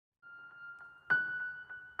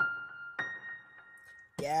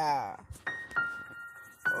Yeah.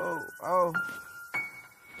 Oh.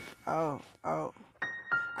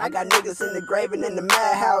 I got niggas in the grave and in the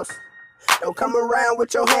madhouse. Don't come around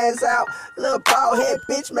with your hands out. Little bald head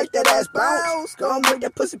bitch, make that ass bounce. Gon' make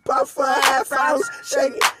that pussy pop for a half ounce.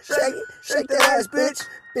 Shake it, shake that ass bitch.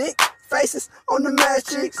 Big faces on the mass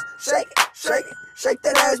cheeks. Shake it, shake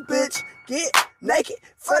that ass bitch. Get naked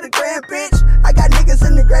for the grand bitch. I got niggas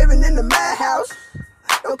in the grave and in the madhouse.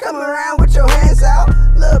 Don't come around with your hands out.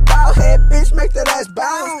 Little bald head bitch, make that ass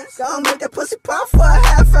bounce. Gon' make that pussy pop for a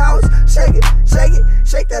half ounce. Shake it,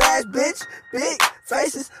 shake that ass bitch. Big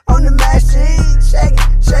faces on the mass cheeks. Shake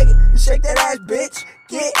it, shake that ass bitch.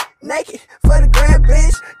 Get naked for the grand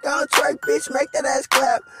bitch. Gon' twerk bitch, make that ass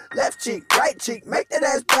clap. Left cheek, right cheek, make that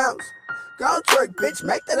ass bounce. Gon' twerk bitch,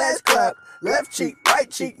 make that ass clap. Left cheek, right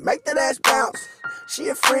cheek, make that ass bounce. She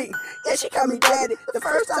a freak, yeah, she call me daddy. The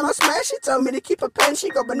first time I smashed, she told me to keep her pen. She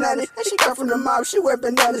go bananas, and she come from the mob, she wear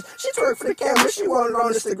bananas. She twerk for the camera, she want it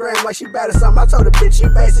on Instagram like she bad or something. I told her, bitch, she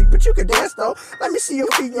basic, but you can dance though. Let me see your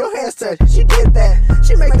feet and your hands touch. She did that.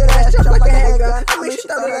 She make that ass jump like a handgun. I mean, she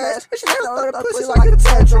throw that ass, and she never throw that pussy like a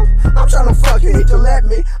tantrum. I'm tryna fuck, you need to let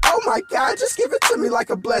me. Oh my God, just give it to me like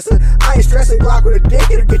a blessing. I ain't stressing Glock with a dick,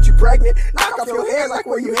 it'll get you pregnant. Knock off your hair like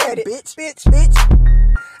where you headed, bitch.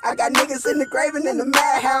 I got niggas in the grave and in the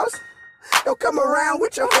madhouse. Don't come around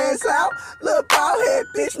with your hands out. Little bald head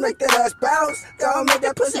bitch, make that ass bounce. Gon' make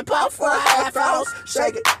that pussy pop for a half ounce.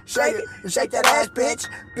 Shake it, shake that ass bitch.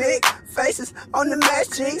 Big faces on the mass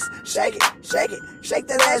cheeks. Shake it, shake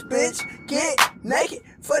that ass bitch. Get naked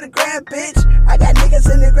for the grand bitch. I got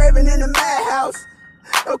niggas in the grave and in the madhouse.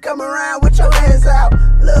 Don't come around with your hands out.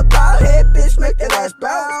 Little bald head bitch, make that ass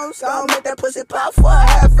bounce. Gon' make that pussy pop for a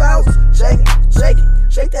half ounce.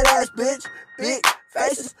 Shake that ass bitch. Big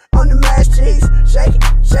faces on the mass cheeks. Shake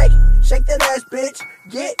that ass bitch.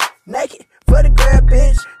 Get naked for the grand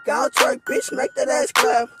bitch. Gon' twerk bitch, make that ass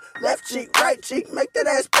clap. Left cheek, right cheek, make that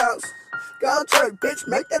ass bounce. Gon' twerk bitch,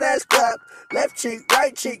 make that ass clap. Left cheek,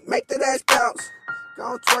 right cheek, make that ass bounce.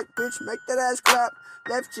 Gon' twerk bitch, make that ass clap.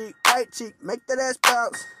 Left cheek, right cheek, make that ass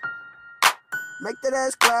bounce. Make that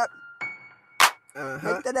ass clap.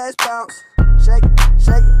 Make that ass bounce.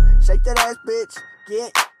 Shake that ass bitch.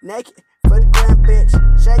 Get naked for the grand bitch.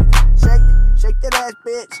 Shake that ass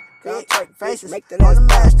bitch. Get faces, make that ass on the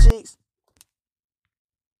mass cheeks.